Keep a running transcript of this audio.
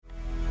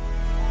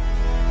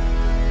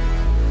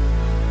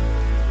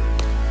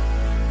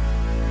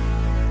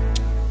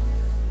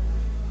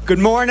Good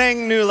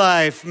morning, New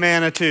Life,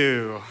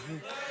 Manitou.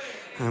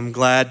 I'm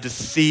glad to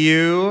see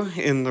you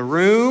in the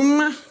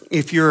room.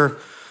 If you're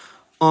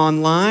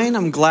online,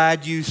 I'm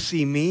glad you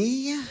see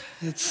me.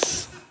 I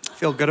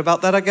feel good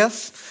about that, I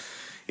guess.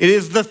 It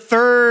is the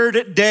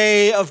third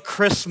day of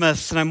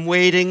Christmas, and I'm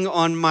waiting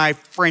on my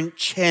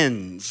French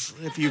hens.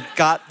 If you've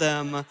got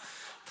them,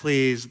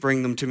 please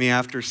bring them to me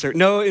after service.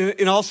 No,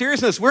 in all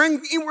seriousness, we're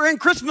in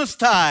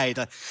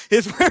Christmastide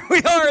is where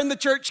we are in the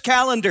church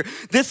calendar.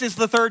 This is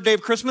the third day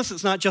of Christmas.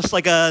 It's not just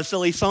like a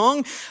silly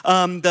song.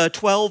 The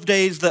 12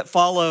 days that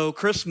follow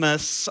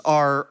Christmas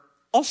are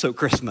also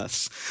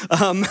Christmas.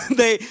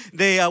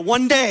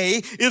 One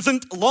day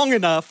isn't long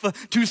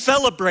enough to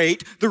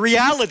celebrate the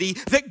reality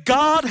that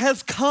God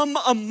has come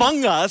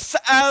among us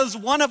as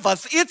one of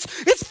us. It's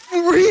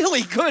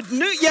really good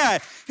news. Yeah,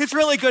 it's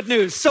really good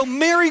news. So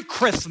Merry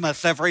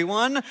Christmas,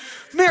 everyone.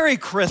 Merry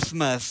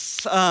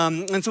Christmas.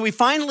 And so we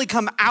finally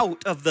come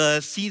out of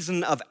the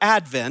season of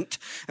Advent,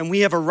 and we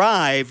have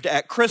arrived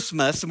at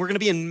Christmas, and we're going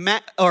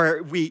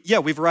to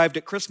be we've arrived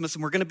at Christmas,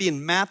 and we're going to be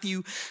in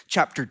Matthew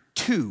chapter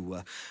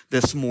 2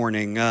 this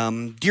morning.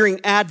 During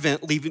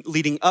Advent,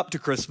 leading up to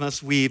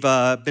Christmas, we've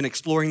been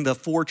exploring the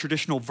 4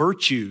 traditional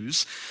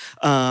virtues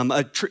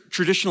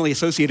traditionally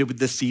associated with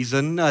this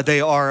season.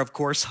 They are, of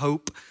course,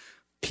 hope,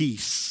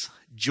 peace,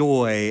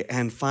 joy,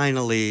 and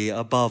finally,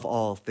 above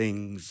all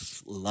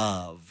things,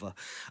 love.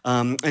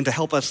 And to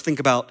help us think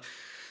about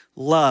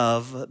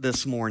love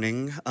this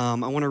morning, I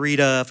want to read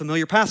a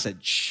familiar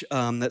passage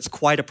that's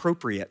quite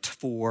appropriate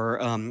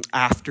for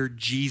after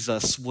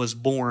Jesus was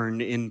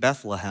born in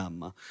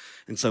Bethlehem.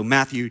 And so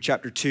Matthew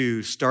chapter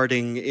 2,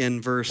 starting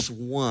in verse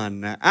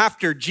 1.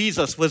 After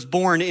Jesus was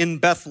born in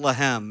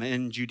Bethlehem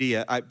in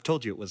Judea. I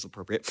told you it was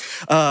appropriate.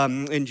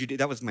 In Judea,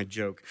 that was my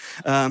joke.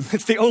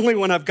 It's the only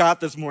one I've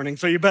got this morning,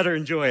 so you better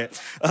enjoy it.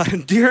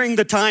 During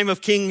the time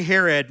of King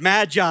Herod,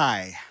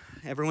 Magi,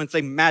 everyone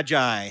say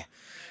Magi.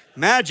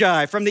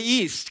 Magi from the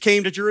east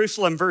came to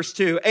Jerusalem, verse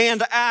 2,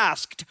 and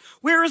asked,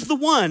 "Where is the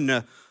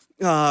one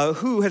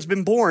who has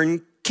been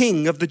born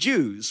King of the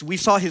Jews? We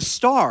saw his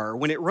star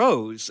when it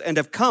rose and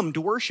have come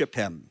to worship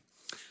him."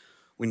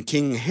 When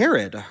King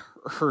Herod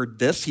heard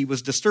this, he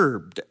was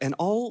disturbed, and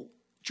all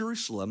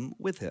Jerusalem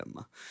with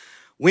him.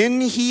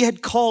 When he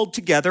had called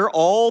together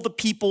all the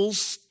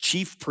people's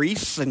chief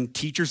priests and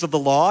teachers of the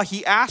law,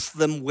 he asked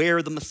them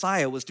where the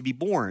Messiah was to be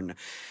born.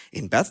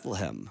 "In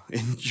Bethlehem,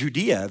 in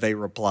Judea," they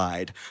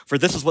replied, "for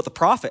this is what the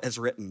prophet has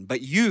written.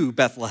 But you,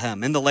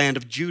 Bethlehem, in the land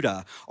of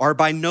Judah, are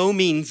by no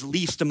means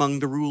least among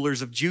the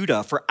rulers of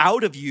Judah, for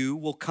out of you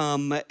will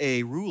come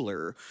a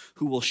ruler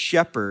who will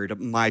shepherd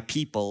my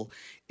people,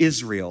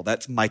 Israel."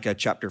 That's Micah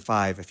chapter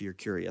 5, if you're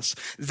curious.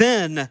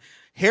 Then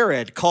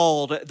Herod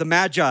called the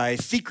Magi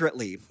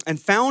secretly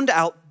and found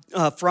out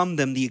from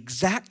them the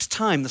exact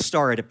time the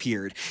star had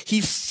appeared. He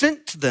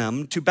sent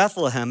them to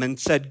Bethlehem and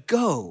said,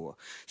 "Go,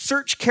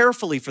 search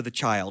carefully for the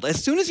child.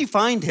 As soon as you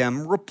find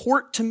him,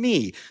 report to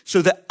me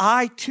so that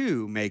I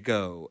too may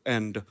go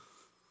and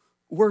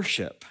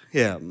worship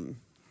him."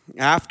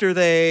 After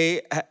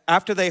they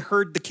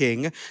heard the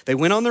king, they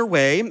went on their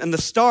way, and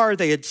the star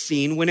they had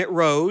seen when it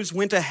rose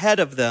went ahead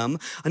of them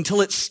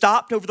until it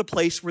stopped over the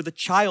place where the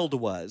child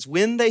was.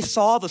 When they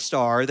saw the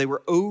star, they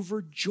were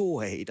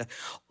overjoyed.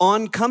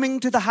 On coming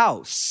to the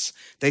house,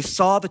 they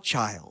saw the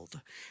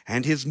child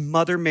and his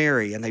mother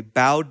Mary, and they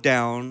bowed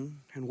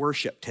down and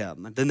worshiped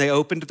him. And then they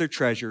opened their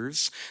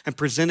treasures and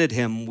presented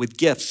him with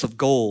gifts of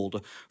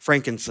gold,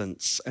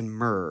 frankincense, and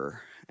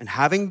myrrh. And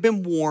having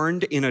been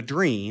warned in a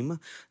dream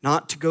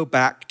not to go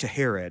back to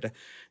Herod,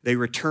 they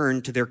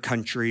returned to their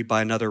country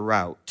by another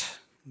route.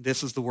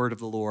 This is the word of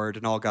the Lord,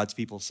 and all God's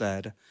people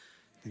said,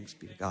 "Thanks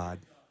be to God."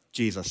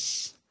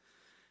 Jesus,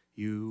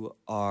 you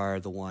are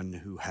the one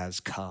who has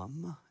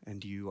come,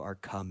 and you are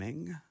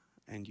coming,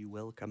 and you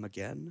will come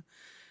again.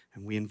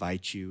 And we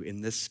invite you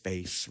in this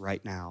space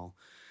right now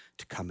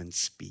to come and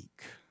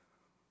speak.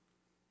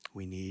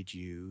 We need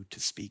you to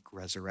speak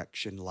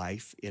resurrection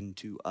life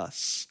into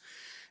us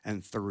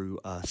and through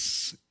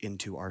us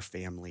into our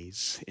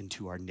families,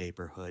 into our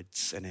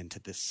neighborhoods, and into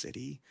this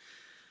city.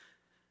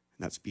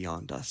 And that's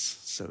beyond us,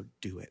 so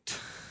do it.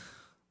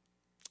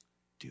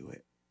 Do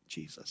it,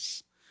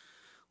 Jesus.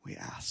 We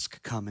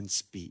ask, come and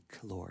speak,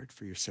 Lord,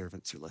 for your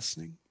servants are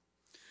listening.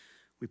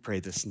 We pray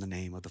this in the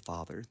name of the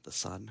Father, the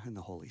Son, and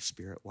the Holy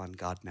Spirit, one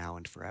God, now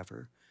and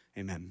forever.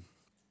 Amen.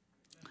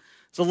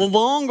 So the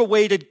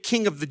long-awaited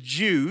King of the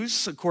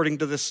Jews, according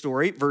to this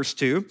story, verse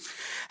 2,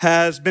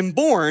 has been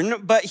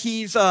born, but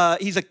he's a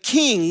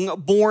king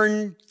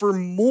born for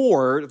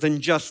more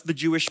than just the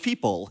Jewish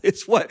people.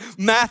 It's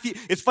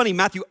funny,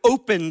 Matthew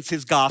opens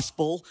his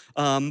gospel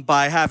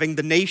by having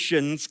the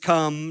nations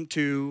come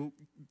to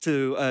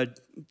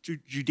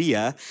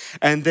Judea,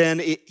 and then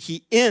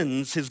he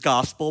ends his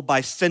gospel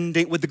by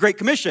sending, with the Great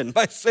Commission,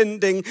 by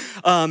sending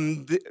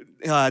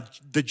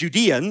the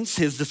Judeans,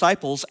 his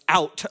disciples,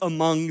 out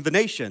among the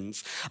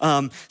nations.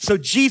 So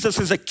Jesus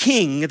is a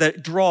king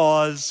that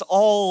draws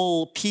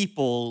all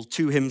people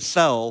to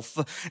himself,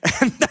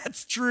 and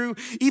that's true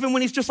even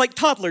when he's just like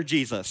toddler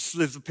Jesus.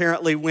 Is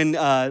apparently when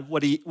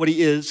what he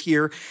is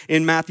here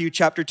in Matthew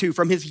chapter 2.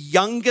 From his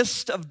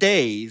youngest of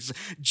days,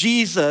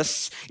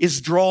 Jesus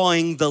is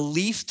drawing the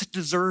least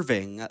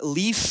deserving,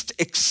 least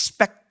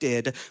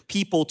expected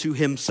people to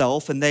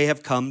himself, and they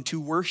have come to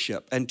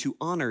worship and to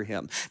honor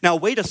him. Now,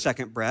 wait a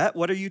second, Brett.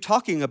 What are you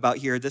talking about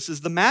here? This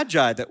is the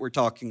Magi that we're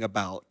talking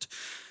about.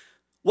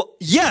 Well,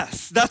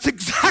 yes, that's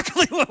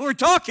exactly what we're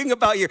talking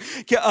about here.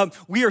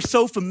 We are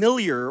so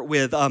familiar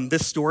with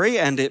this story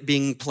and it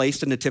being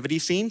placed in nativity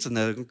scenes and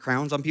the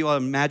crowns on people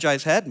on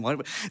Magi's head, and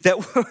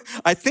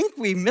that I think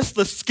we missed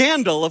the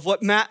scandal of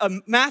what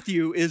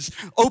Matthew is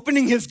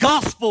opening his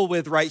gospel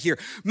with right here.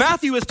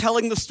 Matthew is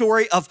telling the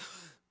story of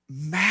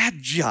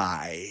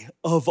Magi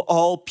of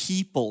all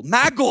people.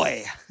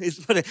 Magoi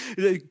is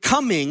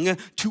coming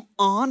to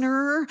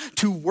honor,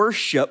 to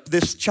worship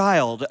this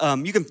child.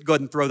 You can go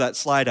ahead and throw that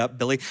slide up,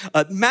 Billy.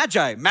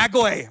 Magi,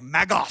 magoi,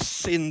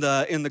 magos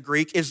in the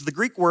Greek is the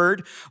Greek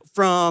word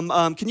from,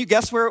 can you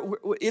guess where?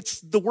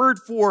 It's the word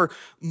for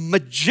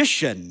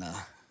magician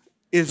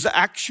is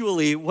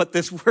actually what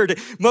this word,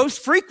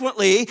 most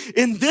frequently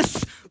in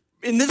this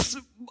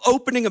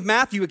opening of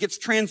Matthew, it gets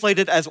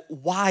translated as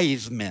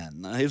wise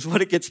men, is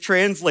what it gets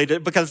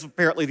translated, because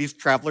apparently these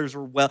travelers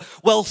were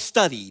well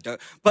studied.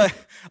 But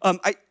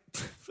it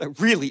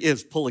really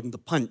is pulling the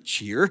punch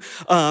here.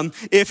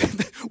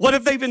 What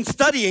have they been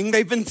studying?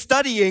 They've been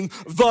studying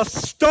the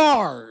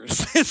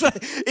stars.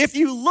 If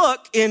you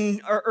look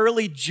in our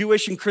early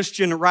Jewish and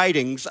Christian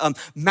writings,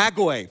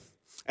 magoi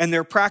and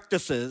their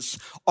practices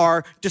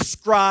are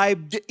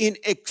described in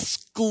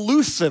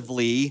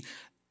exclusively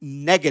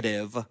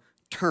negative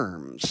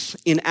terms.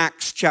 In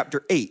Acts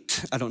chapter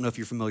 8, I don't know if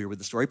you're familiar with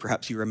the story,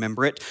 perhaps you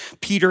remember it,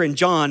 Peter and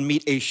John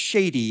meet a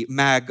shady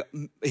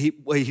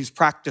he's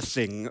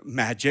practicing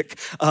magic.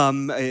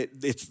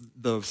 It's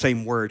the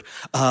same word.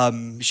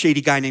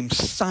 Shady guy named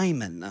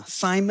Simon.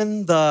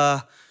 Simon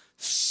the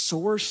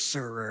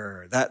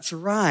sorcerer, that's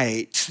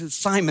right.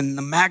 Simon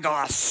the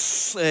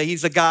Magos.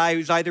 He's a guy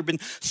who's either been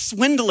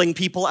swindling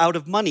people out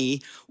of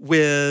money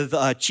with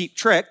cheap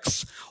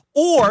tricks,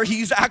 or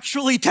he's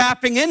actually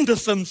tapping into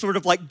some sort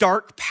of like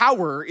dark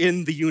power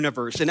in the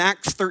universe. In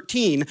Acts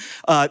 13,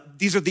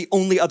 these are the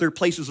only other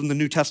places in the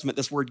New Testament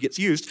this word gets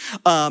used.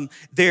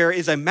 There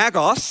is a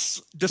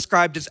magos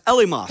described as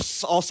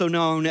Elymas, also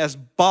known as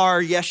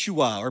Bar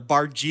Yeshua or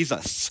Bar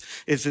Jesus,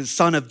 is his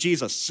son of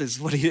Jesus, is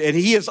what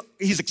he's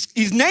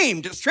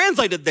named. It's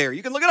translated there.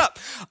 You can look it up.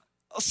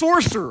 A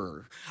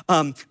sorcerer.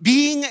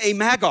 Being a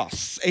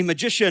magos, a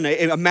magician,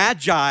 a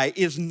magi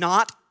is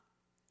not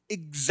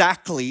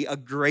exactly a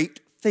great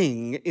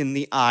thing in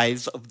the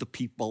eyes of the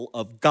people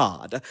of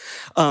God.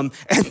 And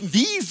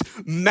these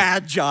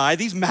magi,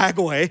 these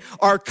magoi,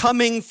 are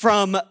coming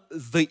from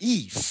the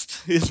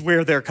east, is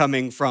where they're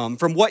coming from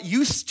what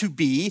used to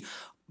be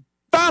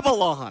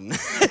Babylon.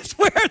 It's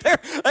where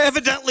they're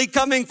evidently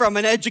coming from,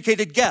 an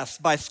educated guess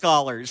by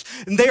scholars.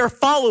 And they are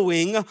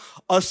following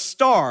a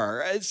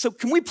star. So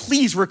can we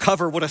please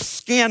recover what a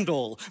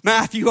scandal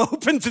Matthew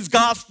opens his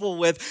gospel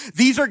with?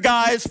 These are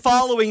guys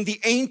following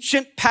the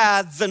ancient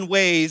paths and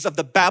ways of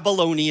the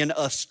Babylonian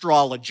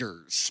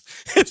astrologers.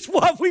 It's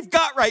what we've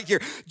got right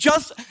here.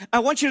 I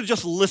want you to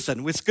just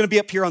listen. It's going to be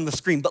up here on the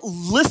screen, but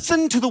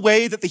listen to the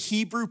way that the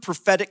Hebrew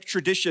prophetic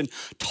tradition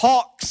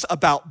talks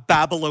about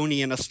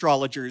Babylonian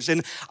astrologers.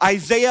 In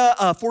Isaiah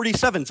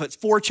 47, so it's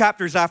 4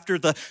 chapters after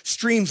the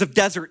streams of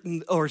desert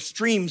or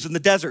streams in the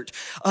desert,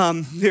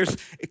 there's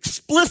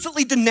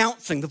explicitly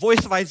denouncing, the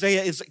voice of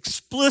Isaiah is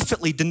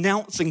explicitly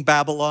denouncing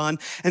Babylon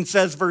and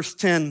says, verse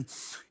 10,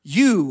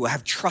 "You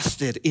have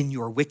trusted in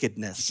your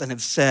wickedness and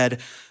have said,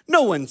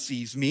 'No one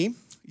sees me.'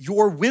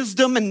 Your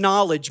wisdom and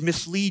knowledge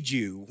mislead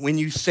you when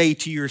you say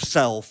to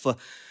yourself,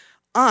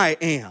 'I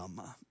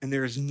am, and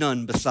there is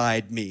none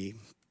beside me.'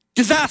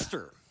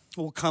 Disaster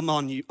will come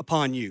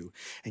upon you,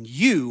 and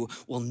you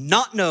will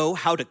not know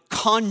how to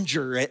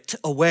conjure it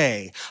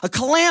away. A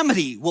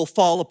calamity will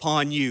fall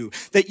upon you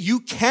that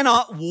you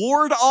cannot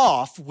ward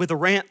off with a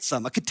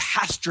ransom. A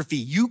catastrophe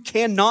you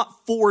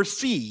cannot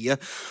foresee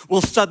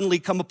will suddenly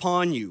come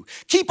upon you.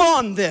 Keep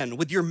on then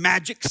with your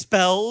magic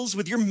spells,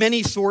 with your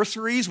many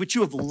sorceries, which you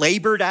have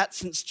labored at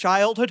since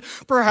childhood.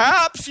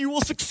 Perhaps you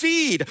will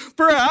succeed.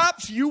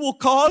 Perhaps you will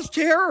cause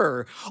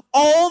terror.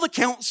 All the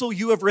counsel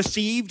you have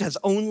received has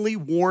only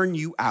worn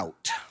you out.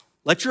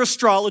 Let your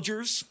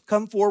astrologers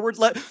come forward.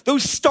 Let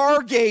those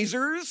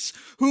stargazers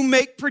who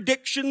make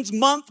predictions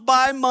month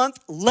by month,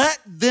 let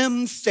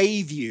them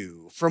save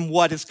you from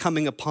what is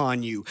coming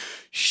upon you.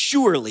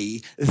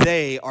 Surely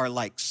they are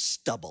like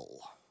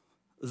stubble.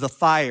 The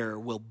fire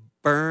will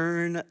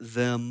burn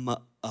them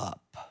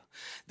up.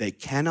 They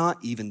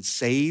cannot even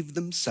save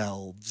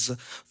themselves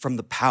from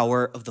the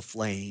power of the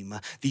flame.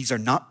 These are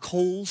not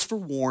coals for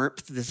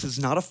warmth. This is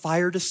not a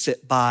fire to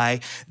sit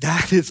by.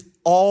 That is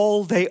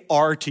all they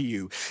are to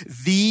you.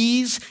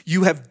 These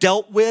you have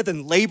dealt with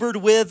and labored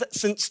with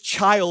since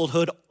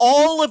childhood.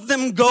 All of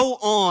them go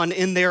on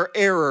in their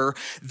error.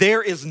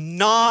 There is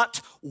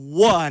not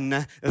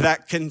one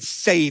that can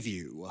save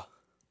you.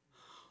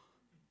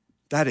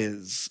 That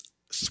is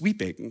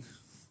sweeping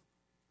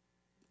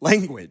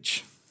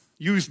language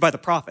used by the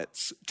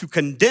prophets to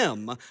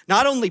condemn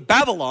not only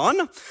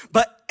Babylon,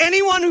 but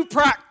anyone who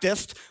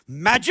practiced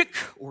magic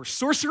or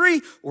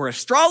sorcery or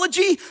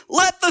astrology.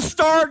 Let the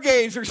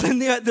stargazers, in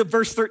the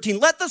verse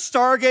 13, let the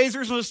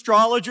stargazers and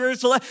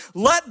astrologers,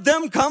 let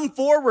them come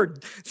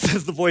forward,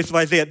 says the voice of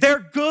Isaiah.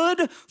 They're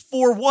good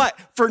for what?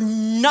 For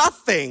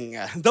nothing.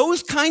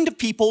 Those kind of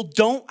people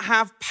don't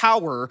have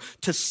power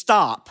to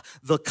stop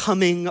the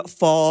coming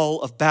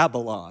fall of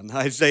Babylon.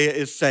 Isaiah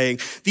is saying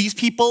these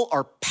people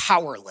are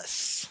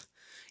powerless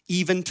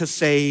even to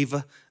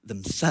save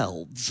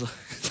themselves.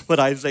 That's what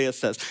Isaiah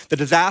says. The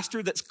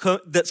disaster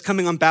that's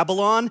coming on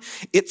Babylon,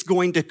 it's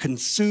going to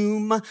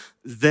consume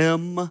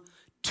them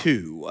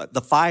too.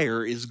 The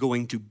fire is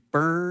going to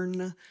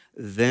burn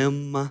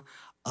them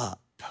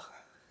up.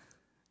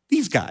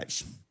 These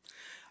guys,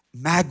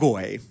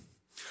 Magoi,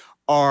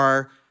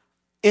 are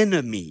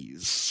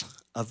enemies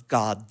of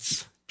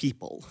God's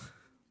people.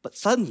 But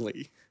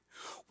suddenly,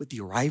 with the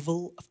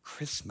arrival of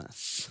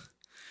Christmas,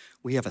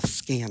 we have a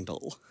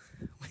scandal.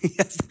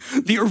 Yes,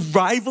 the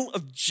arrival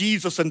of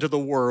Jesus into the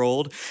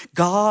world,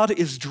 God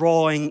is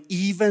drawing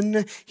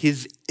even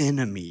his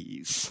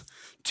enemies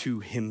to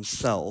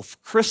himself.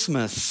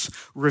 Christmas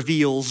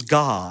reveals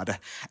God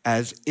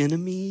as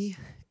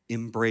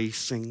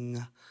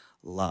enemy-embracing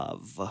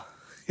love.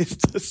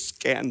 It's the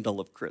scandal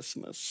of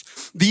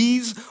Christmas.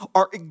 These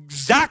are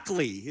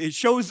exactly, it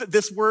shows that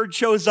this word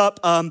shows up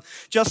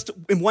just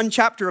in one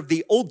chapter of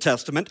the Old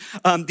Testament.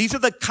 These are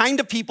the kind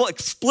of people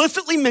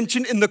explicitly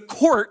mentioned in the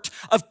court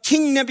of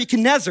King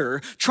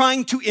Nebuchadnezzar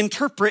trying to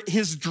interpret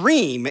his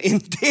dream in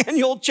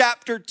Daniel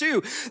chapter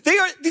 2.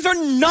 These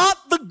are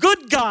not the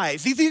good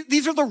guys.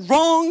 These are the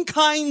wrong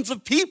kinds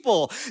of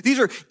people. These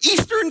are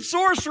Eastern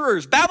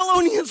sorcerers,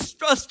 Babylonian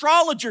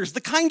astrologers,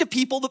 the kind of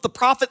people that the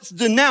prophets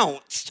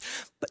denounced.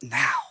 But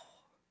now,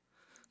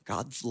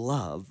 God's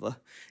love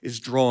is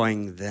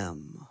drawing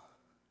them,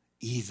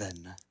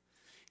 even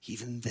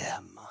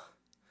them.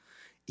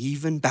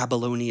 Even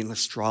Babylonian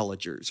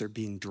astrologers are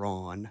being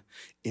drawn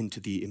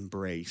into the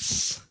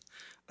embrace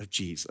of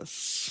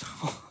Jesus.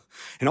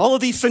 And all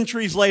of these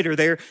centuries later,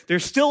 they're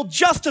still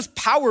just as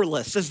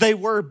powerless as they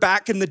were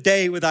back in the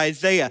day with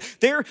Isaiah.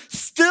 They're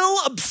still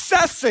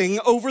obsessing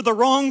over the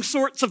wrong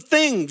sorts of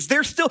things.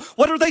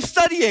 What are they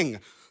studying?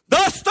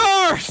 The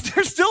stars.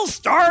 They're still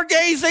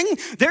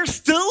stargazing. They're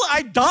still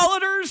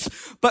idolaters.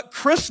 But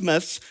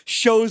Christmas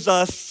shows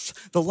us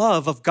the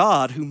love of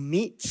God who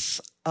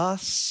meets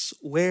us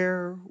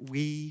where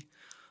we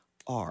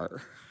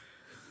are.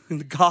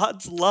 And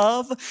God's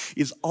love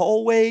is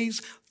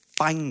always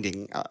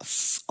finding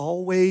us,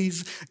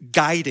 always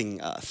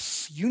guiding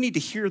us. You need to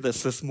hear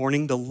this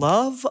morning. The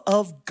love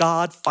of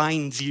God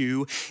finds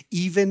you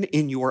even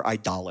in your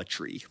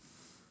idolatry.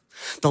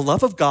 The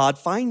love of God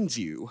finds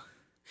you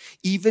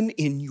even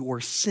in your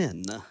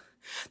sin.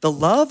 The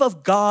love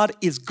of God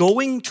is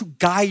going to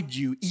guide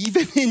you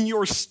even in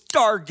your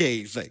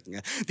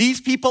stargazing. These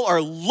people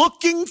are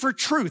looking for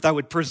truth, I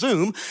would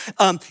presume,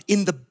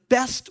 in the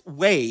best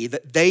way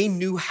that they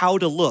knew how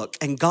to look,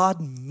 and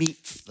God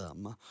meets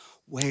them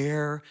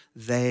where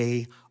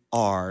they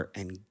are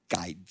and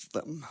guides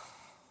them.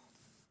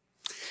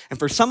 And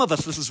for some of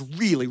us, this is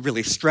really,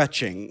 really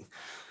stretching.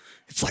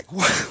 It's like,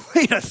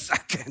 wait a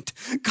second.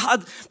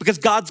 Because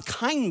God's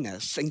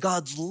kindness and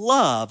God's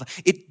love,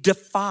 it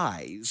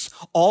defies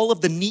all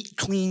of the neat,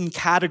 clean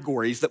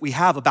categories that we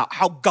have about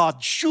how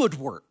God should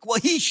work. Well,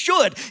 he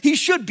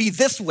should be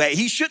this way.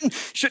 He shouldn't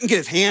get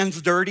his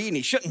hands dirty, and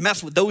he shouldn't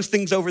mess with those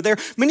things over there.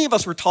 Many of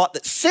us were taught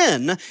that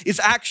sin is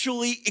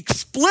actually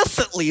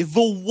explicitly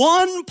the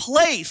one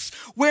place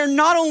where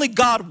not only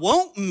God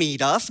won't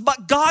meet us,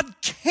 but God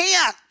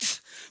can't.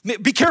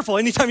 Be careful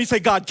anytime you say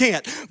God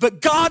can't,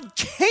 but God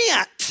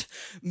can't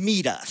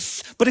meet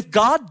us. But if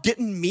God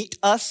didn't meet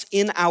us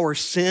in our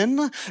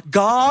sin,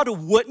 God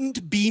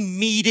wouldn't be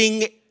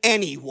meeting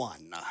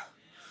anyone.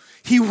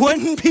 He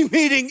wouldn't be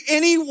meeting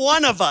any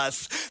one of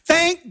us.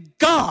 Thank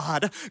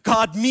God,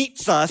 God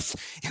meets us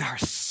in our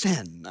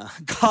sin.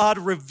 God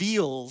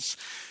reveals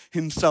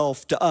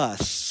himself to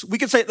us. We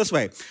could say it this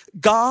way.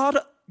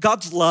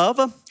 God's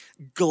love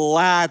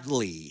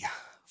gladly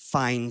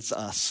finds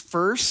us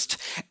first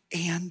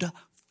and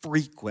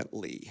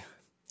frequently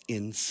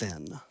in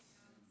sin.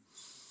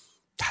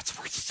 That's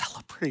worth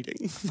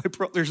celebrating, my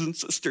brothers and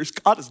sisters.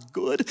 God is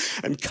good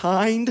and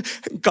kind,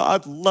 and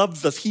God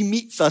loves us. He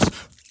meets us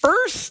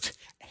first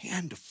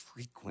and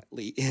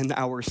frequently in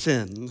our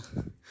sin.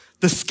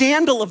 The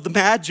scandal of the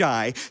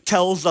Magi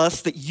tells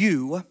us that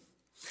you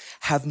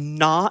have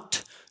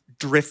not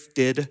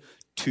drifted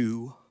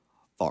too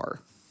far.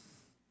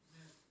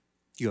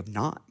 You have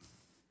not.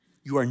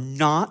 You are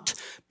not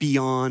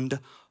beyond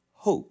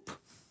hope.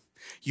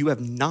 You have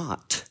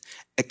not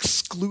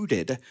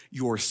excluded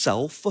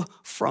yourself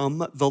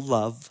from the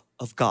love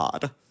of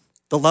God.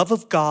 The love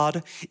of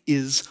God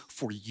is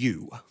for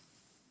you.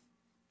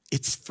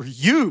 It's for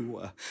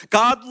you.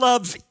 God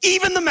loves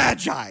even the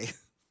Magi,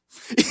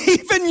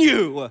 even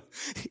you,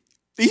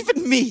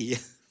 even me,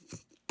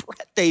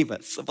 Brett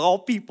Davis, of all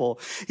people.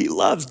 He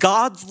loves.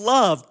 God's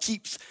love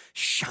keeps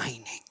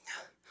shining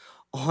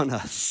on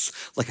us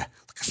like a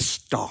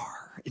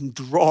star and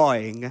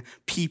drawing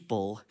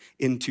people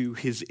into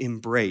his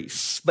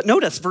embrace. But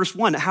notice verse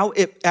 1, how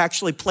it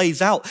actually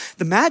plays out.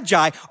 The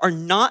Magi are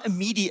not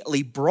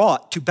immediately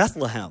brought to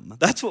Bethlehem.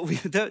 That's what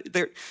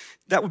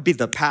that would be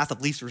the path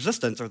of least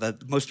resistance or the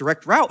most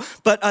direct route.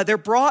 But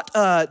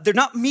they're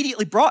not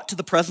immediately brought to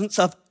the presence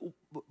of,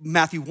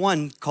 Matthew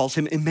 1 calls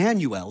him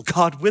Emmanuel,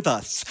 God with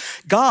us.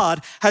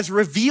 God has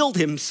revealed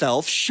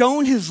himself,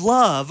 shown his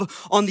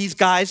love on these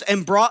guys,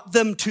 and brought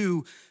them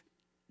to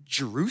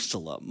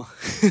Jerusalem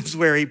is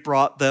where he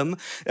brought them.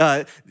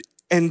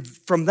 And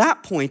from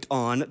that point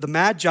on, the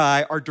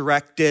Magi are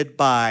directed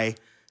by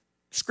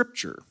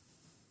Scripture.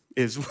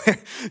 Is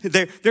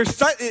where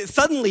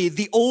suddenly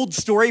the old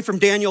story from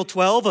Daniel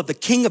 12 of the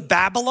king of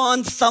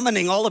Babylon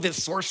summoning all of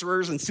his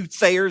sorcerers and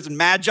soothsayers and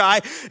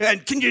magi.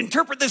 And can you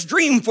interpret this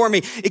dream for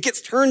me? It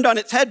gets turned on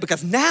its head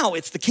because now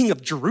it's the king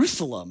of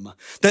Jerusalem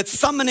that's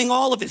summoning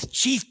all of his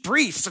chief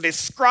priests and his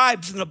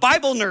scribes and the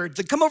Bible nerds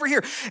and come over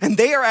here. And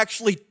they are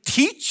actually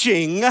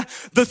teaching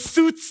the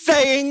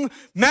soothsaying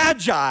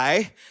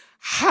magi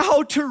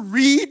how to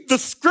read the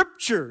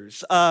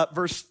scriptures.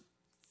 Verse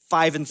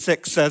 5 and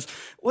 6 says,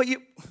 well,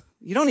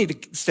 you don't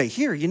need to stay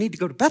here. You need to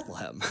go to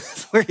Bethlehem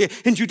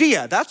in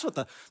Judea. That's what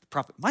the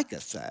prophet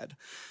Micah said.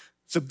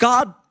 So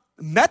God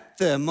met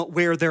them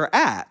where they're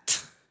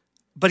at,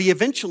 but he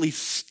eventually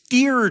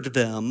steered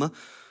them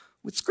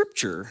with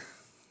Scripture.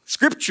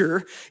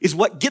 Scripture is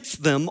what gets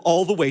them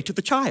all the way to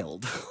the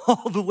child,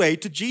 all the way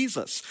to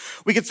Jesus.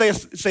 We could say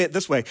it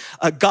this way.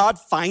 God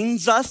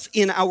finds us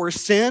in our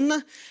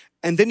sin,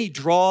 and then he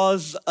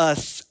draws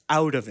us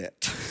out of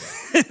it.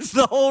 It's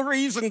the whole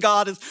reason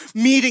God is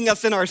meeting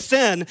us in our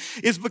sin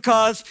is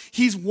because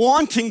he's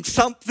wanting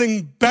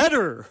something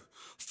better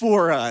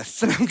for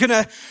us. And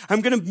I'm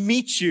gonna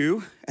meet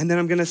you, and then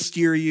I'm gonna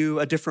steer you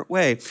a different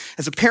way.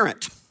 As a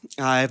parent,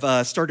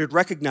 I've started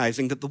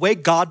recognizing that the way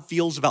God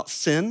feels about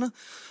sin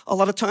a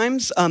lot of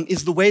times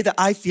is the way that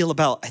I feel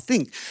about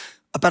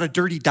a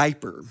dirty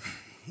diaper.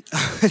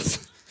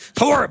 It's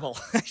horrible.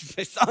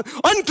 It's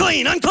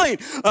unclean.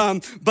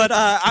 But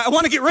I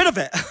want to get rid of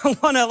it. I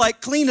want to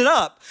clean it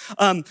up.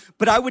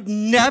 But I would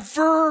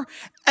never,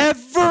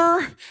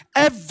 ever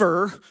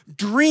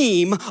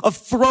dream of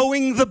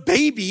throwing the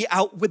baby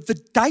out with the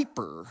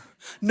diaper.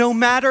 No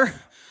matter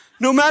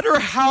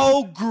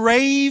how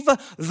grave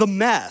the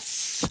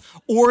mess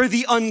or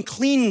the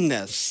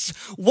uncleanness.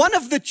 One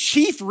of the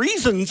chief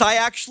reasons I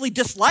actually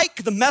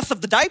dislike the mess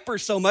of the diaper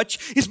so much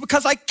is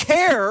because I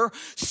care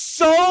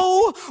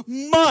so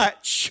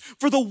much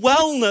for the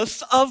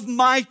wellness of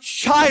my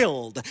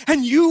child.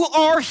 And you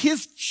are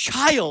his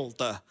child.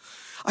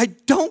 I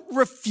don't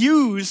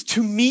refuse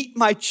to meet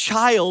my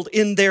child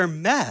in their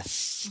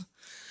mess.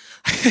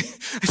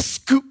 I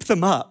scoop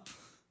them up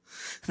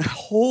and I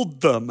hold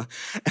them.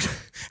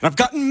 And I've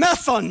gotten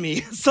mess on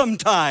me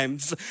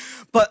sometimes.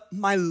 But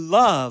my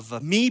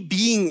love, me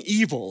being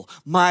evil,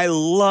 my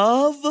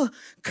love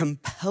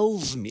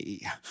compels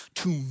me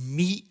to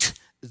meet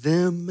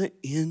them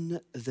in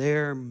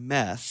their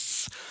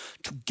mess,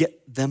 to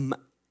get them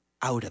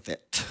out of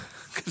it.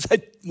 Because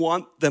I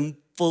want them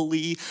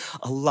fully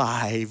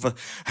alive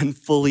and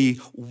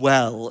fully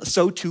well.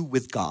 So too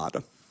with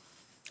God.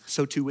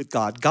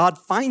 God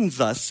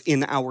finds us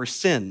in our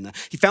sin.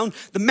 He found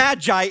the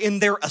Magi in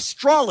their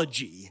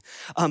astrology,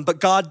 but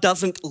God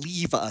doesn't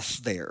leave us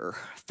there.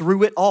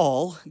 Through it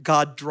all,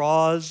 God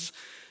draws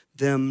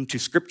them to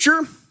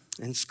Scripture,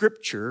 and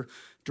Scripture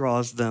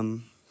draws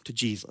them to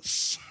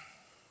Jesus.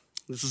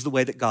 This is the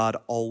way that God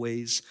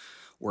always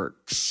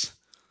works.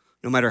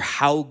 No matter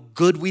how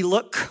good we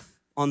look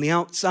on the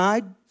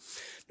outside,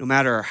 no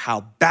matter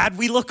how bad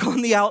we look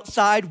on the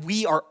outside,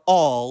 we are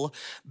all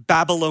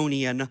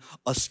Babylonian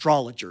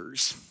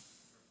astrologers.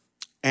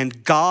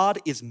 And God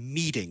is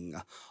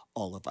meeting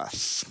all of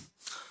us.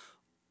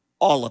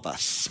 All of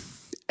us.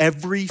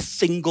 Every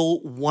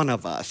single one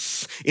of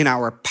us in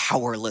our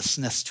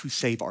powerlessness to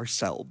save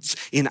ourselves,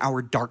 in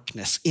our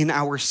darkness, in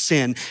our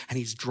sin. And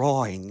he's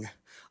drawing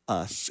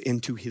us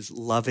into his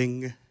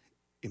loving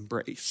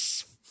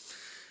embrace.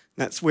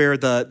 That's where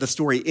the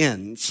story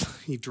ends.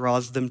 He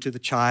draws them to the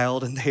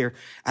child, and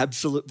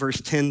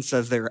verse 10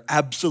 says they're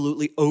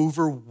absolutely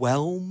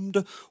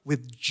overwhelmed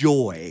with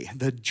joy.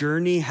 The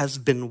journey has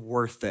been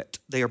worth it.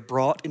 They are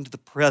brought into the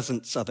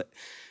presence of it,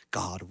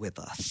 God with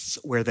us,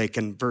 where they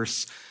can,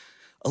 verse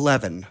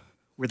 11,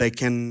 where they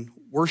can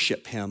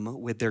worship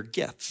him with their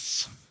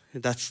gifts.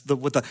 That's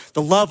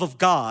the love of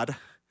God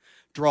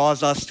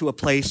draws us to a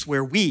place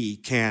where we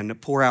can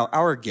pour out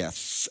our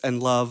gifts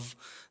and love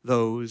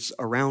those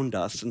around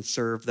us and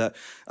serve the.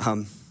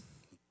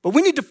 But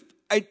we need to.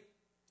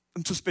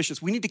 I'm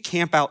suspicious. We need to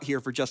camp out here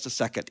for just a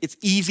second. It's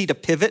easy to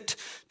pivot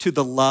to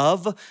the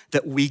love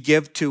that we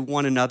give to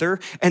one another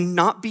and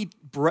not be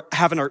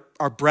having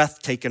our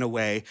breath taken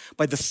away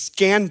by the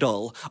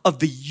scandal of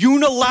the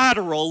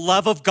unilateral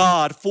love of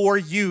God for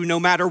you, no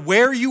matter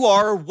where you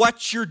are or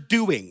what you're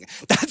doing.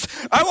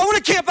 I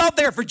want to camp out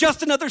there for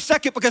just another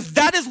second because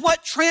that is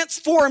what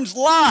transforms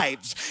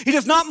lives. It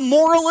is not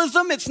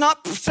moralism. It's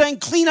not saying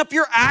clean up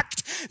your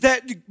act,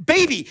 that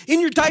baby in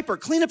your diaper,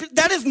 clean up.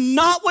 That is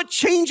not what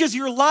changes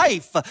your life.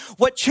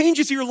 What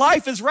changes your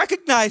life is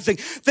recognizing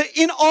that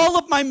in all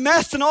of my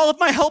mess and all of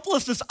my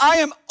helplessness, I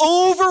am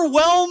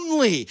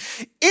overwhelmingly,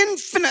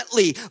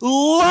 infinitely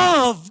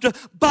loved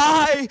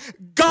by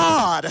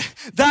God.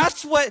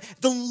 That's what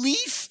the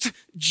least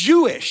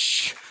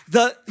Jewish,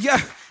 don't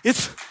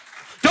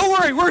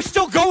worry, we're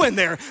still going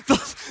there.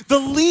 The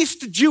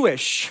least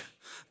Jewish,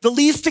 the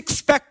least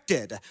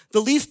expected, the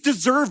least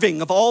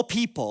deserving of all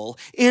people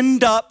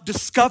end up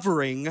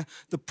discovering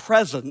the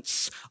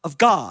presence of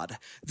God.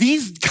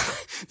 These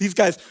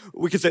guys,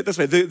 we could say it this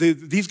way,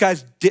 these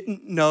guys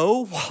didn't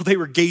know while they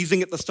were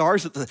gazing at the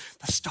stars that the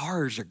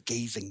stars are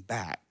gazing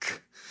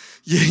back.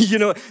 You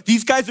know,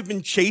 these guys have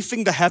been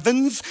chasing the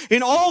heavens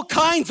in all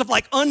kinds of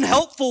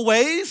unhelpful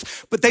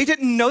ways, but they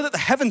didn't know that the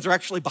heavens are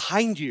actually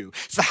behind you.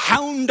 It's the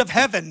hound of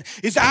heaven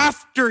is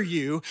after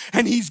you,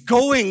 and he's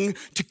going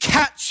to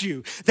catch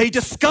you. They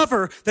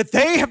discover that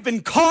they have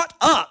been caught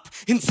up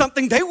in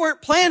something they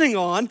weren't planning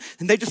on,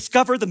 and they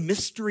discover the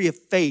mystery of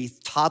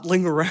faith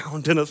toddling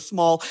around in a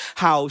small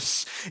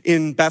house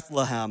in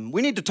Bethlehem.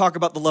 We need to talk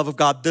about the love of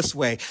God this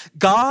way.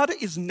 God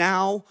is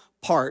now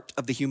part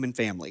of the human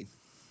family.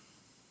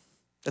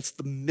 That's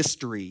the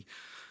mystery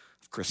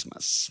of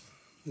Christmas.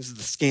 This is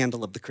the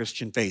scandal of the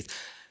Christian faith.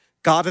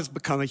 God has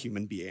become a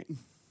human being.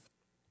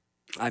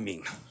 I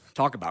mean,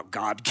 talk about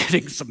God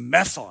getting some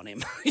mess on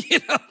him,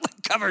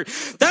 covered.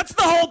 That's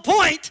the whole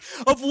point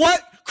of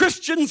what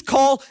Christians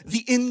call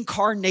the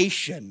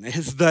incarnation,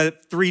 is the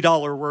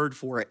 $3 word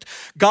for it.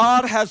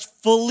 God has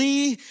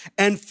fully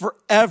and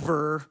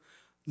forever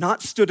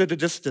not stood at a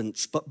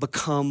distance, but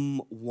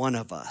become one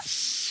of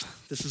us.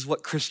 This is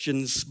what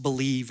Christians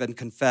believe and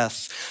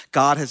confess.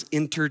 God has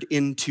entered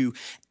into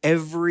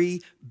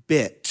every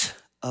bit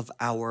of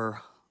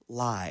our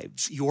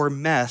lives. Your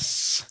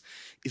mess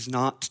is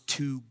not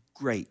too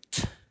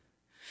great.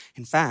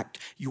 In fact,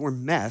 your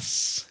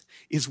mess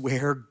is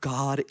where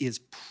God is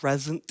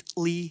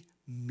presently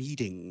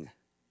meeting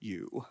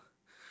you.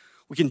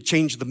 We can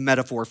change the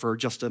metaphor for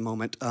just a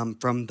moment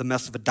from the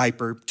mess of a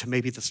diaper to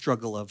maybe the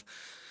struggle of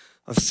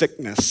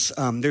sickness.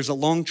 There's a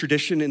long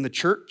tradition in the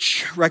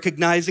church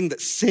recognizing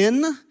that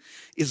sin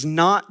is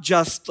not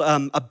just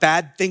a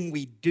bad thing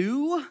we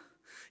do,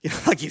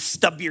 like you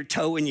stub your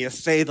toe and you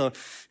say the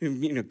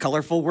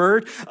colorful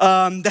word.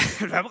 I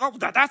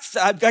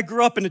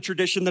grew up in a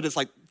tradition that is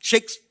like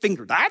shakes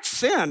finger, that's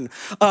sin.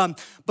 But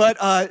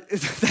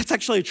that's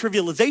actually a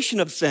trivialization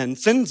of sin.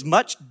 Sin's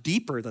much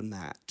deeper than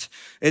that.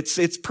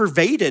 It's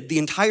pervaded the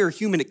entire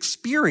human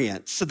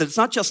experience, so that it's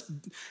not just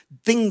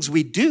things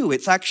we do,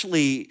 it's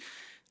actually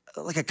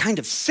like a kind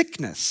of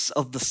sickness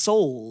of the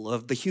soul,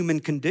 of the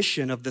human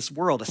condition of this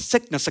world, a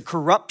sickness, a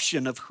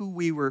corruption of who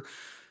we were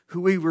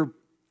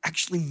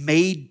actually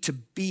made to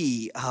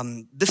be.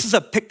 This is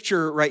a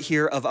picture right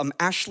here of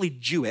Ashley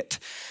Jewett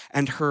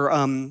and her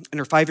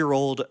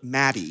 5-year-old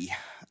Maddie.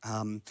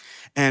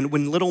 And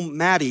when little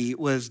Maddie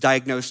was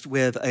diagnosed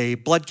with a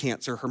blood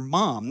cancer, her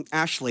mom,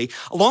 Ashley,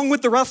 along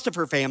with the rest of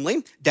her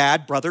family,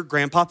 dad, brother,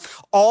 grandpa,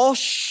 all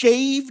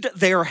shaved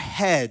their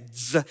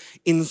heads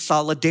in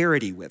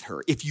solidarity with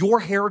her. If your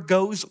hair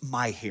goes,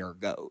 my hair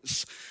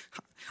goes.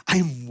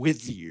 I'm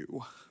with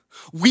you.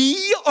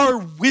 We are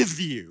with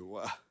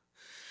you.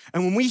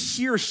 And when we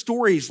hear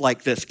stories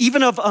like this,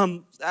 even of,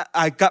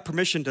 I got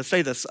permission to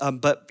say this,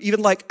 but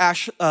even like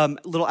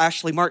little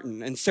Ashley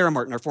Martin and Sarah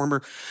Martin, our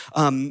former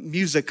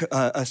music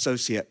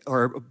associate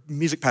or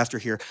music pastor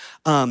here,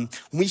 when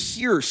we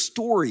hear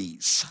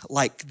stories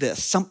like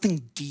this,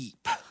 something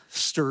deep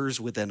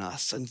stirs within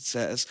us and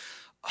says,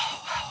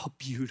 oh, how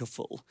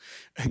beautiful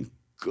and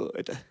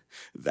good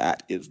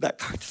that is, that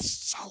kind of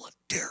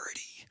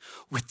solidarity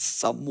with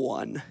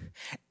someone.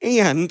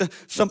 And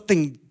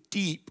something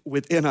deep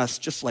within us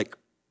just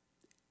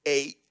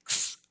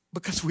aches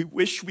because we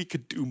wish we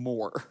could do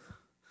more.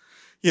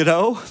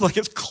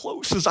 As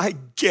close as I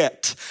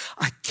get,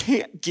 I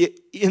can't get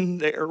in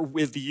there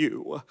with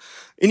you.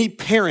 Any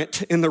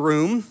parent in the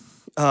room,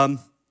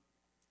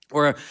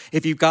 or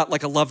if you've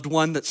got a loved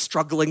one that's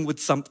struggling with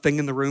something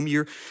in the room,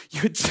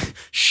 you'd say,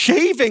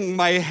 shaving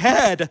my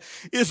head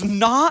is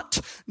not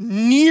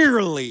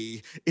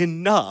nearly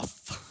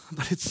enough,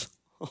 but it's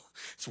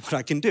what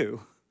I can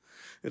do.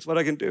 It's what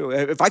I can do.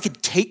 If I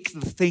could take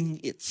the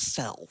thing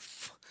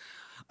itself,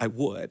 I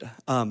would.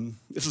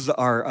 This is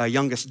our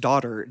youngest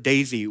daughter,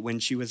 Daisy, when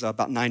she was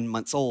about 9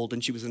 months old,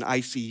 and she was in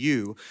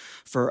ICU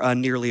for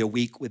nearly a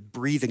week with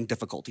breathing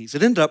difficulties.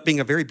 It ended up being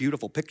a very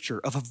beautiful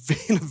picture of a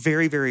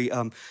very,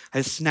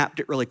 I snapped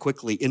it really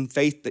quickly in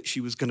faith that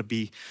she was going to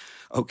be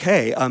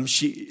okay.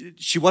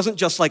 She wasn't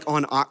just like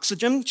on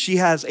oxygen. She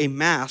has a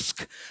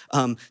mask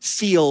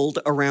sealed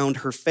around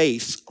her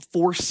face,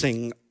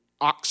 forcing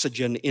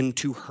oxygen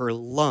into her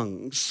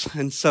lungs.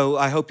 And so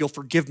I hope you'll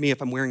forgive me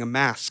if I'm wearing a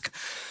mask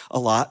a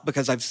lot,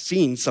 because I've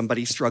seen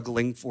somebody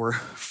struggling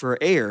for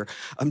air.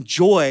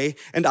 Joy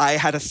and I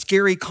had a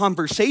scary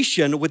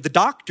conversation with the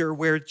doctor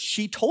where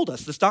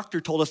this doctor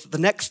told us that the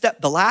next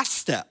step, the last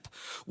step,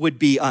 would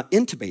be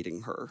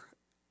intubating her.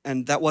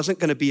 And that wasn't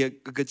going to be a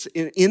good,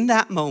 in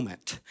that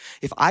moment,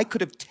 if I could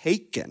have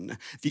taken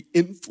the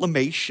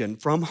inflammation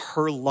from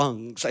her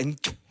lungs and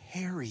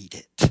carried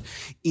it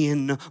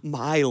in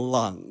my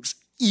lungs,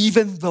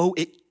 even though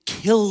it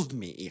killed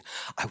me,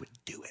 I would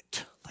do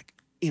it. Like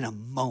in a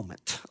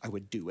moment, I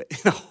would do it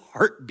in a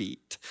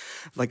heartbeat.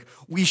 Like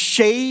we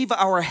shave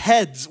our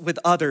heads with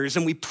others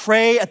and we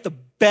pray at the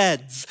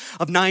beds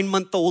of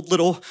 9-month-old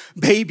little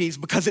babies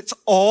because it's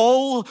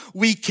all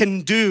we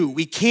can do.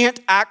 We can't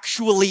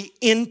actually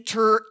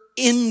enter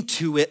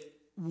into it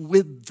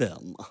with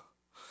them.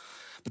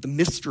 But the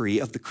mystery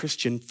of the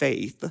Christian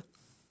faith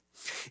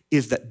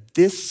is that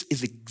this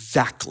is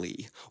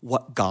exactly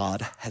what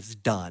God has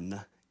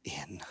done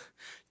in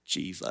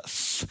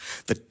Jesus.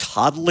 The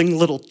toddling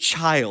little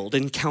child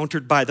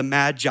encountered by the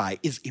Magi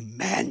is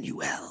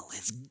Emmanuel,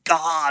 is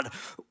God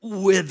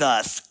with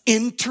us,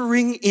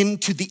 entering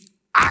into the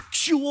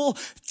actual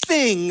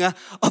thing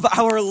of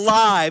our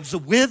lives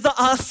with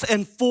us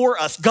and for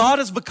us. God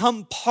has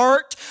become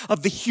part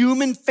of the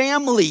human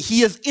family. He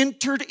has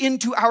entered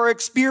into our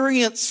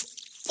experience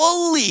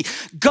fully.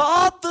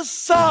 God the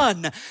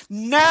Son,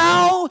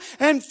 now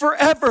and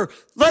forever.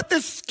 Let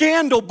this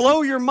scandal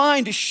blow your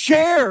mind,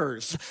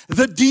 shares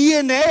the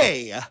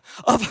DNA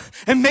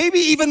of, and maybe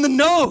even the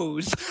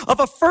nose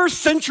of a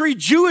first-century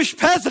Jewish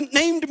peasant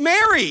named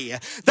Mary.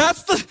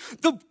 That's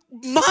the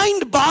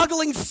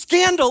mind-boggling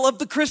scandal of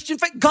the Christian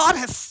faith. God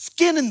has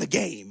skin in the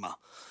game.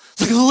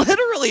 It's like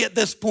literally at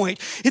this point.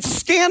 It's a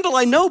scandal,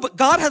 I know, but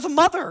God has a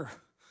mother.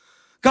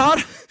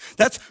 God,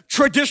 that's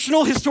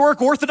traditional,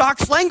 historic,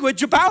 Orthodox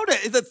language about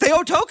it. The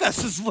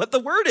Theotokos is what the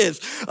word is.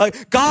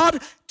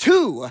 God,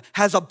 too,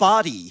 has a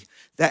body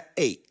that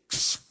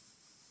aches.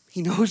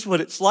 He knows what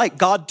it's like.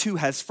 God, too,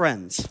 has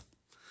friends.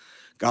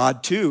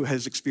 God, too,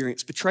 has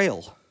experienced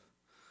betrayal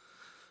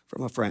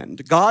from a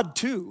friend. God,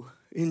 too,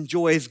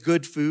 enjoys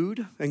good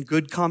food and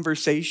good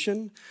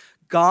conversation.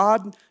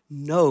 God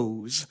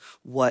knows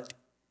what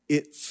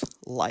it's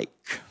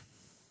like.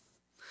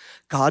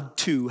 God,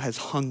 too, has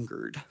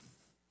hungered.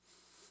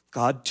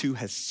 God, too,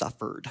 has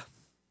suffered.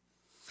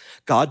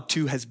 God,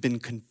 too, has been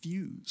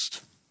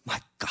confused.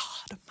 My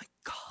God, my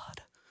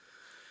God.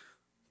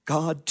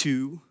 God,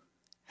 too,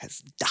 has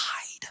died.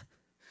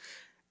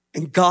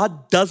 And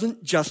God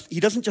doesn't just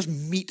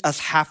meet us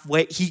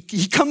halfway. He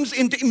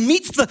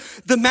meets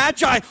the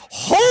Magi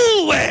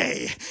whole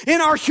way.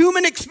 In our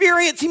human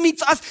experience, he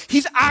meets us.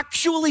 He's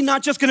actually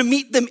not just going to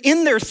meet them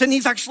in their sin.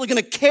 He's actually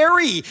going to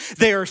carry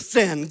their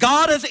sin.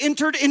 God has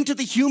entered into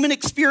the human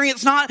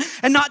experience, not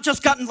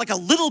just gotten like a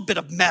little bit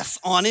of mess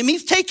on him.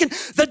 He's taken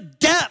the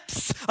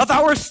depths of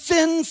our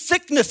sin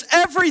sickness,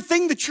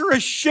 everything that you're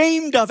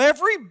ashamed of,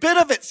 every bit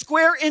of it,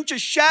 square inch of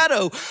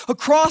shadow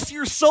across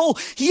your soul.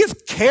 He has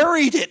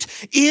carried it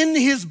in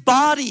his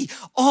body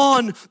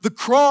on the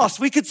cross.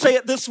 We could say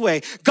it this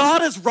way.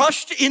 God has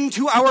rushed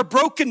into our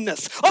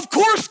brokenness. Of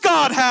course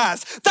God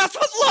has. That's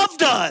what love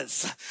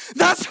does.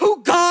 That's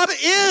who God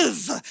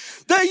is.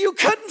 That you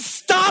couldn't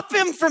stop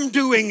him from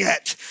doing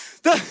it.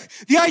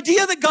 The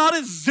idea that God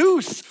is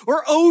Zeus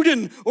or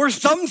Odin or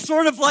some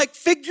sort of like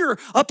figure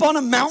up on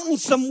a mountain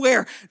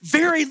somewhere,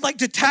 very like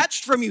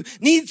detached from you,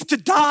 needs to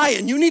die,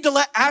 and you need to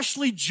let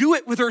Ashley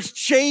Jewett with her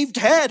shaved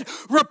head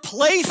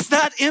replace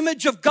that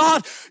image of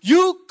God.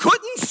 You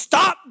couldn't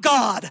stop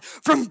God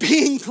from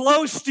being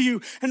close to you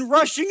and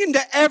rushing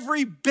into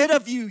every bit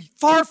of you,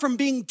 far from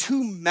being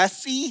too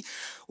messy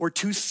or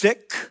too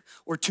sick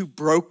or too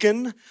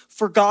broken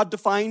for God to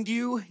find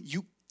you.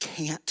 You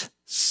can't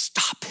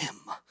stop him.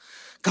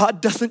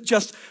 God doesn't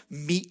just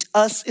meet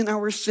us in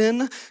our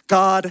sin.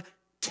 God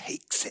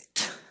takes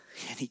it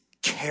and he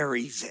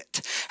carries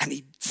it and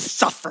he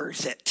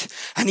suffers it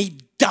and he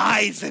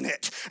dies in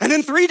it. And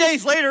then 3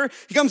 days later,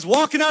 he comes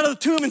walking out of the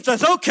tomb and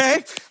says,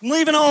 okay, I'm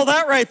leaving all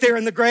that right there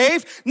in the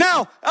grave.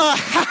 Now,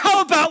 how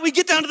about we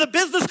get down to the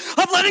business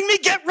of letting me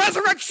get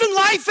resurrection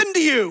life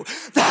into you?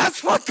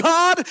 That's what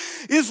God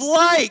is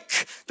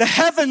like. The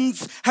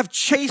heavens have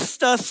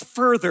chased us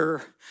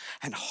further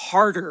and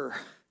harder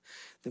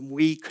than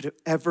we could have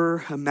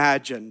ever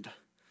imagined.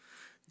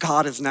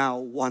 God is now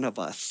one of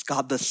us.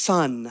 God the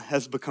Son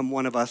has become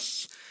one of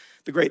us.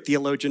 The great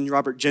theologian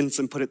Robert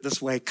Jensen put it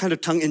this way, kind of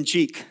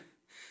tongue-in-cheek.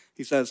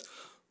 He says,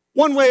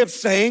 one way of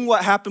saying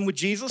what happened with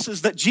Jesus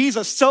is that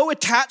Jesus so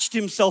attached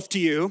himself to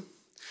you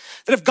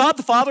that if God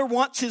the Father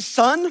wants his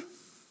Son,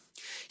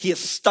 he is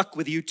stuck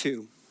with you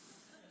too.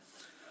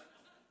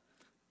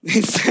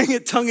 He's saying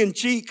it tongue in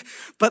cheek,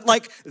 but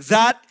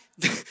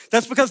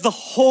that's because the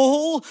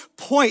whole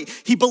point,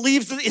 he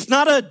believes that it's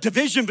not a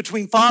division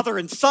between Father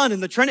and Son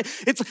in the Trinity.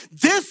 If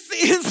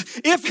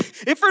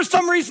for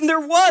some reason there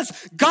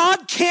was,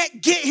 God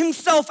can't get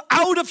himself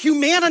out of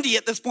humanity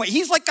at this point.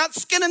 He's got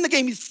skin in the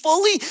game. He's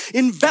fully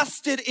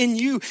invested in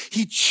you.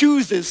 He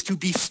chooses to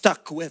be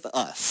stuck with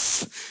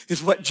us,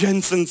 is what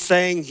Jensen's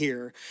saying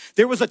here.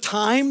 There was a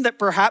time that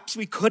perhaps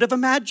we could have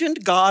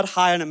imagined God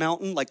high on a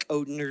mountain like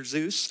Odin or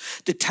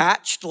Zeus,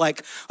 detached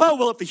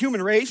if the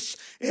human race,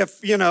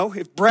 if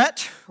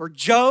Brett or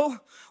Joe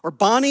or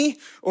Bonnie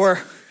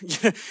or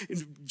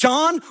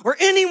John or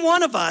any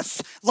one of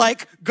us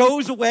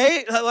goes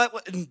away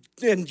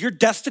and your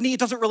destiny, it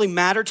doesn't really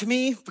matter to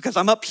me because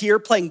I'm up here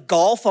playing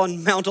golf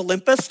on Mount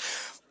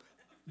Olympus.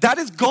 That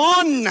is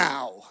gone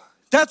now.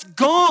 That's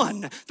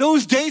gone.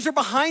 Those days are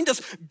behind us.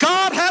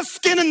 God has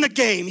skin in the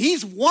game.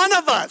 He's one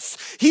of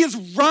us. He has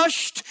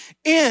rushed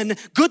in.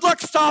 Good luck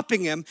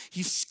stopping him.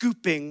 He's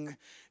scooping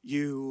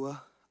you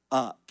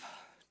up.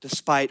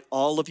 Despite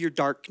all of your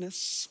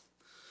darkness,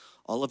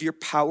 all of your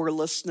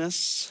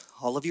powerlessness,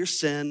 all of your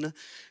sin,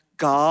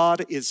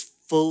 God is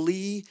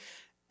fully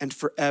and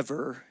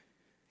forever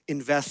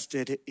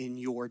invested in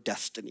your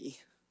destiny.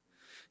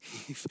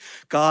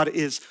 God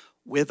is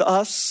with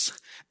us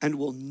and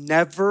will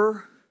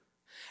never,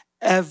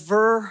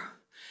 ever,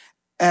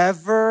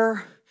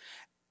 ever,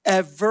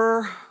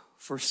 ever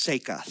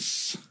forsake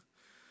us.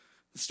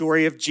 The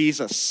story of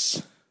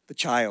Jesus, the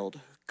child,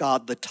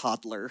 God the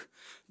toddler,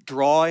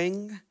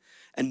 drawing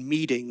and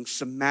meeting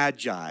some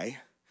magi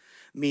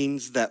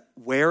means that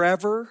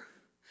wherever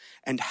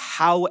and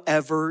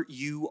however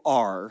you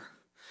are,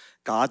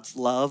 God's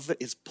love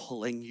is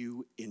pulling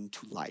you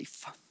into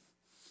life.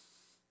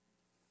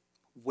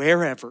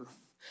 Wherever,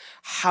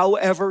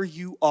 however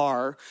you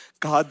are,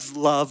 God's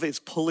love is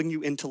pulling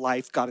you into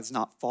life. God is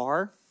not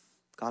far,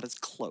 God is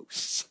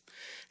close.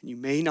 And you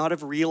may not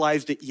have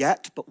realized it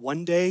yet, but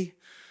one day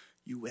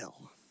you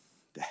will.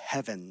 The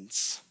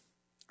heavens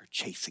are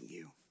chasing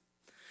you.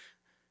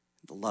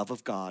 The love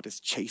of God is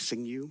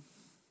chasing you,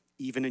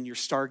 even in your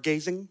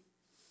stargazing,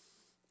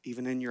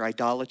 even in your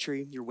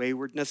idolatry, your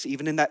waywardness,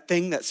 even in that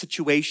thing, that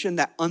situation,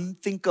 that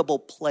unthinkable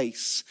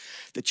place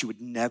that you would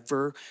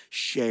never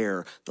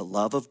share. The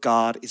love of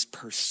God is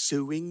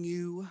pursuing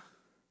you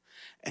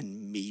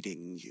and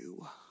meeting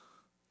you.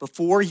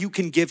 Before you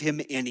can give him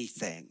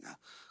anything,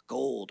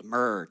 gold,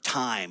 myrrh,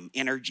 time,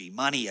 energy,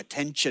 money,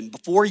 attention,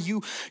 before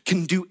you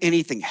can do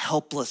anything,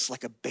 helpless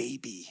like a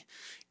baby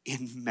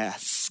in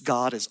mess,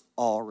 God is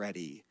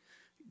already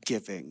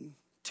giving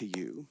to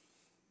you,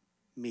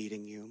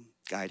 meeting you,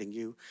 guiding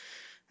you,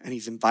 and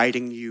he's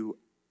inviting you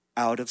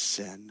out of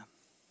sin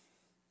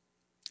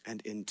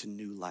and into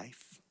new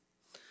life.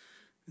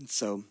 And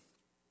so,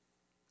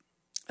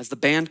 as the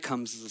band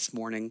comes this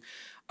morning,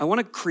 I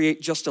want to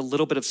create just a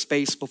little bit of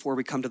space before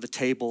we come to the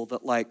table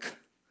that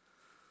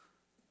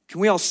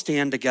can we all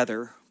stand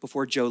together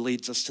before Joe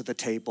leads us to the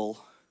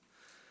table?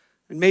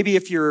 And maybe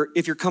if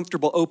you're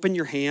comfortable, open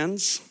your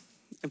hands.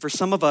 And for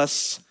some of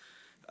us,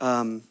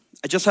 I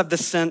just have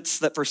this sense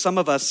that for some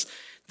of us,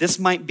 this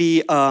might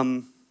be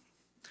a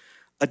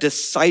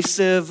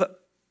decisive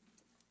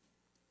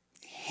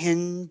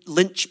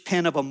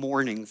linchpin of a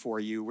morning for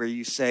you where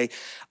you say,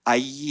 I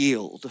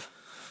yield.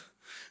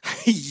 I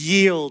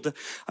yield.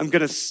 I'm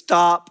going to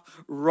stop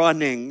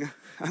running.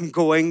 I'm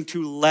going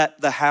to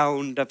let the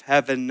hound of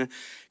heaven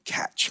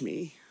catch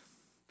me.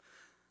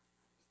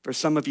 For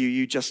some of you,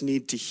 you just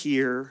need to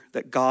hear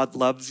that God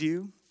loves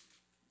you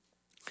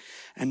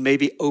and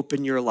maybe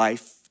open your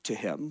life to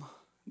him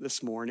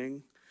this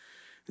morning.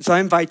 And so I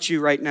invite you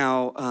right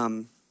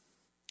now,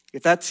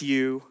 if that's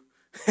you,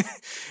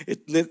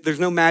 there's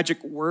no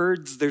magic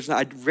words.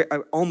 I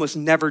almost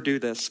never do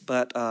this,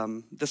 but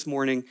this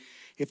morning,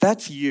 if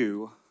that's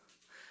you,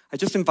 I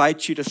just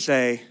invite you to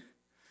say,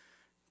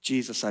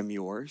 Jesus, I'm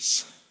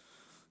yours.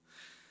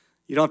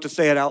 You don't have to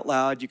say it out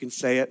loud. You can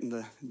say it in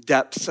the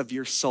depths of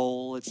your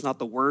soul. It's not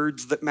the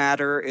words that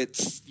matter.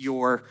 It's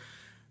your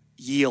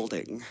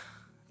yielding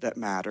that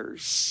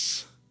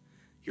matters.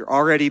 You're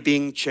already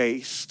being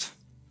chased.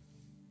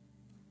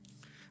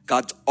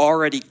 God's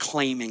already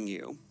claiming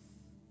you.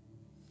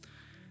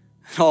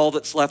 And all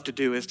that's left to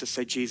do is to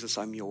say, Jesus,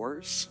 I'm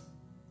yours.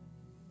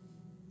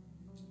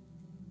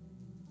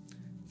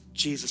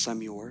 Jesus,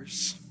 I'm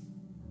yours.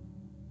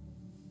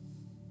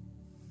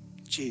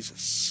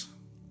 Jesus,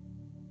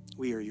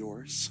 we are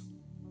yours.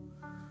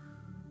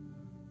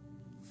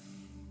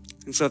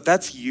 And so if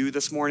that's you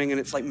this morning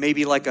and it's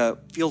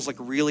feels like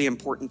a really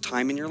important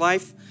time in your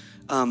life,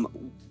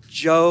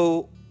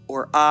 Joe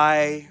or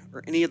I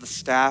or any of the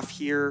staff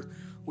here,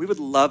 we would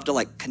love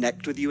to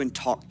connect with you and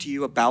talk to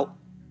you about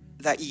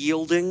that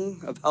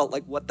yielding,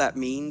 about what that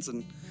means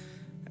and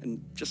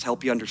just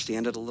help you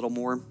understand it a little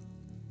more.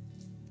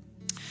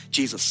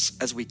 Jesus,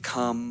 as we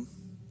come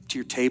to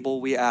your table,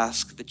 we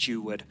ask that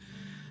you would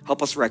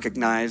help us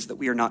recognize that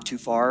we are not too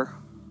far,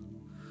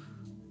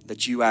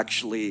 that you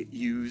actually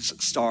use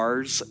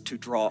stars to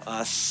draw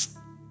us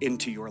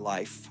into your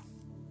life.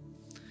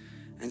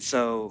 And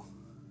so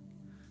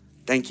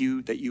thank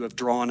you that you have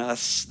drawn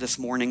us this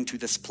morning to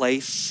this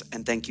place,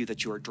 and thank you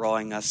that you are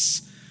drawing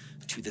us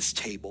to this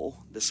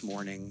table this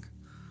morning.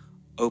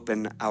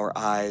 Open our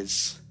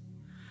eyes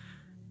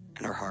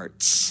and our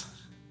hearts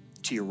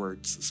to your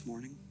words this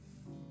morning.